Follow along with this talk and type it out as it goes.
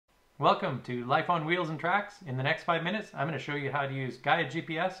Welcome to Life on Wheels and Tracks. In the next 5 minutes, I'm going to show you how to use Gaia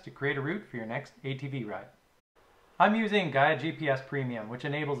GPS to create a route for your next ATV ride. I'm using Gaia GPS Premium, which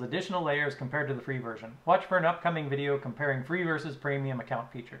enables additional layers compared to the free version. Watch for an upcoming video comparing free versus premium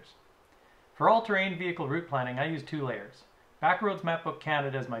account features. For all-terrain vehicle route planning, I use 2 layers. Backroad's Mapbook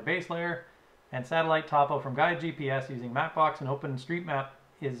Canada is my base layer, and satellite Topo from Gaia GPS using Mapbox and OpenStreetMap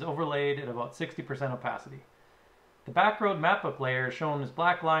is overlaid at about 60% opacity. The Backroad Mapbook layer is shown as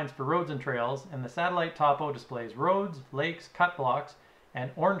black lines for roads and trails, and the satellite Topo displays roads, lakes, cut blocks, and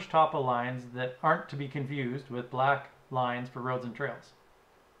orange Topo lines that aren't to be confused with black lines for roads and trails.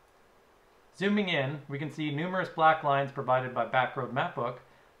 Zooming in, we can see numerous black lines provided by Backroad Mapbook,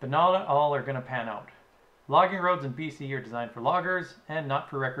 but not all are going to pan out. Logging roads in BC are designed for loggers and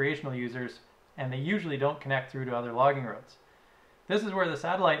not for recreational users, and they usually don't connect through to other logging roads. This is where the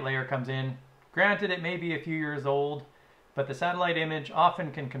satellite layer comes in. Granted, it may be a few years old, but the satellite image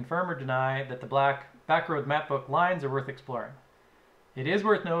often can confirm or deny that the black Backroad Mapbook lines are worth exploring. It is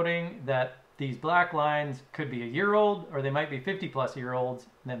worth noting that these black lines could be a year old, or they might be 50-plus-year-olds,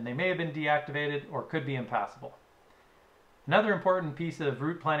 and they may have been deactivated or could be impassable. Another important piece of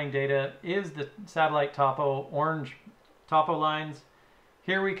route planning data is the satellite Topo orange Topo lines.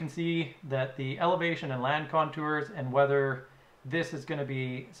 Here we can see that the elevation and land contours and whether this is going to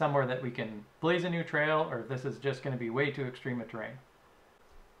be somewhere that we can blaze a new trail, or if this is just going to be way too extreme a terrain.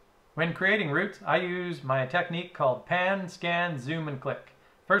 When creating routes, I use my technique called pan, scan, zoom, and click.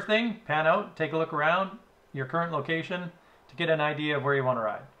 First thing, pan out, take a look around your current location to get an idea of where you want to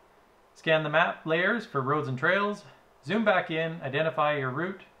ride. Scan the map layers for roads and trails, zoom back in, identify your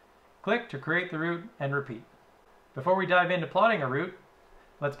route, click to create the route, and repeat. Before we dive into plotting a route,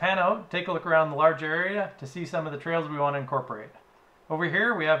 let's pan out, take a look around the large area to see some of the trails we want to incorporate. Over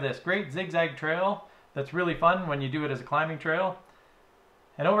here we have this great zigzag trail that's really fun when you do it as a climbing trail.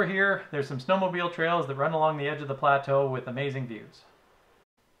 And over here there's some snowmobile trails that run along the edge of the plateau with amazing views.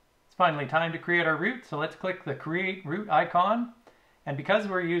 It's finally time to create our route, so let's click the Create Route icon. And because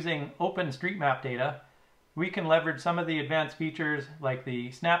we're using OpenStreetMap data, we can leverage some of the advanced features like the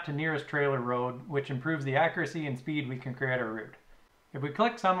Snap to Nearest Trailer Road, which improves the accuracy and speed we can create our route. If we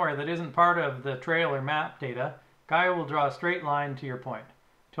click somewhere that isn't part of the trail or map data, Gaia will draw a straight line to your point.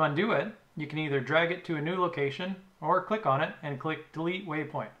 To undo it, you can either drag it to a new location or click on it and click Delete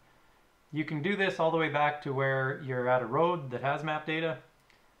Waypoint. You can do this all the way back to where you're at a road that has map data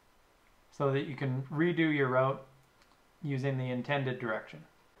so that you can redo your route using the intended direction.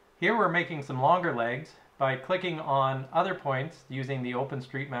 Here we're making some longer legs by clicking on other points using the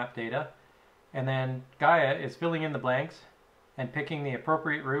OpenStreetMap data, and then Gaia is filling in the blanks and picking the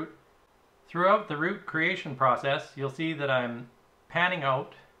appropriate route. Throughout the route creation process, you'll see that I'm panning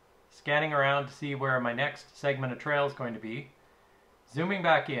out, scanning around to see where my next segment of trail is going to be, zooming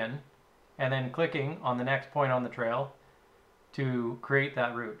back in, and then clicking on the next point on the trail to create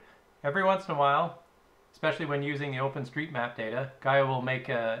that route. Every once in a while, especially when using the OpenStreetMap data, Gaia will make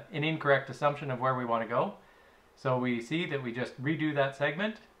an incorrect assumption of where we want to go. So we see that we just redo that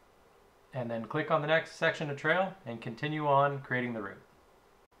segment and then click on the next section of trail and continue on creating the route.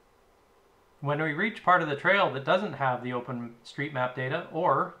 When we reach part of the trail that doesn't have the OpenStreetMap data,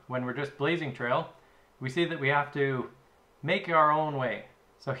 or when we're just blazing trail, we see that we have to make our own way.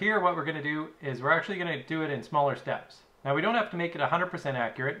 So here what we're going to do is we're actually going to do it in smaller steps. Now we don't have to make it 100%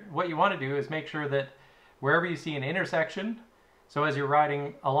 accurate. What you want to do is make sure that wherever you see an intersection, so as you're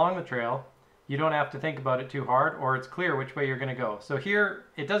riding along the trail, you don't have to think about it too hard, or it's clear which way you're going to go. So here,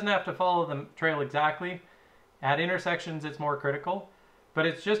 it doesn't have to follow the trail exactly. At intersections, it's more critical, but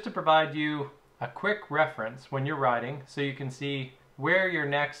it's just to provide you a quick reference when you're riding so you can see where your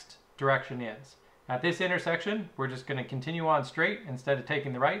next direction is. At this intersection, we're just going to continue on straight instead of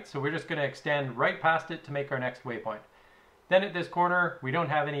taking the right, so we're just going to extend right past it to make our next waypoint. Then at this corner, we don't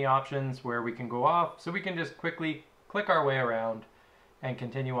have any options where we can go off, so we can just quickly click our way around and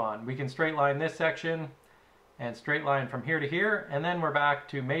continue on. We can straight line this section and straight line from here to here, and then we're back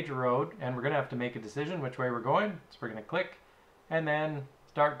to major road, and we're going to have to make a decision which way we're going. So we're going to click and then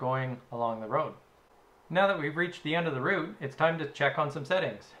start going along the road. Now that we've reached the end of the route, it's time to check on some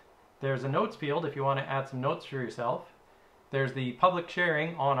settings. There's a notes field if you want to add some notes for yourself. There's the public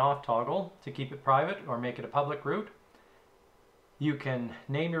sharing on-off toggle to keep it private or make it a public route. You can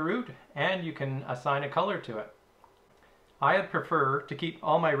name your route and you can assign a color to it. I prefer to keep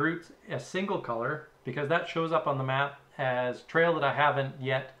all my routes a single color because that shows up on the map as trail that I haven't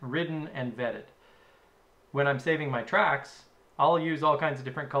yet ridden and vetted. When I'm saving my tracks, I'll use all kinds of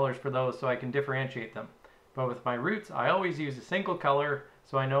different colors for those so I can differentiate them. But with my routes, I always use a single color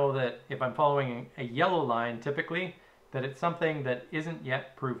so I know that if I'm following a yellow line typically, that it's something that isn't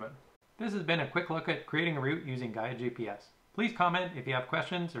yet proven. This has been a quick look at creating a route using Gaia GPS. Please comment if you have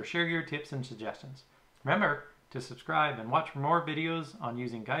questions or share your tips and suggestions. Remember to subscribe and watch for more videos on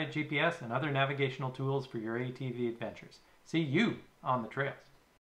using Gaia GPS and other navigational tools for your ATV adventures. See you on the trails.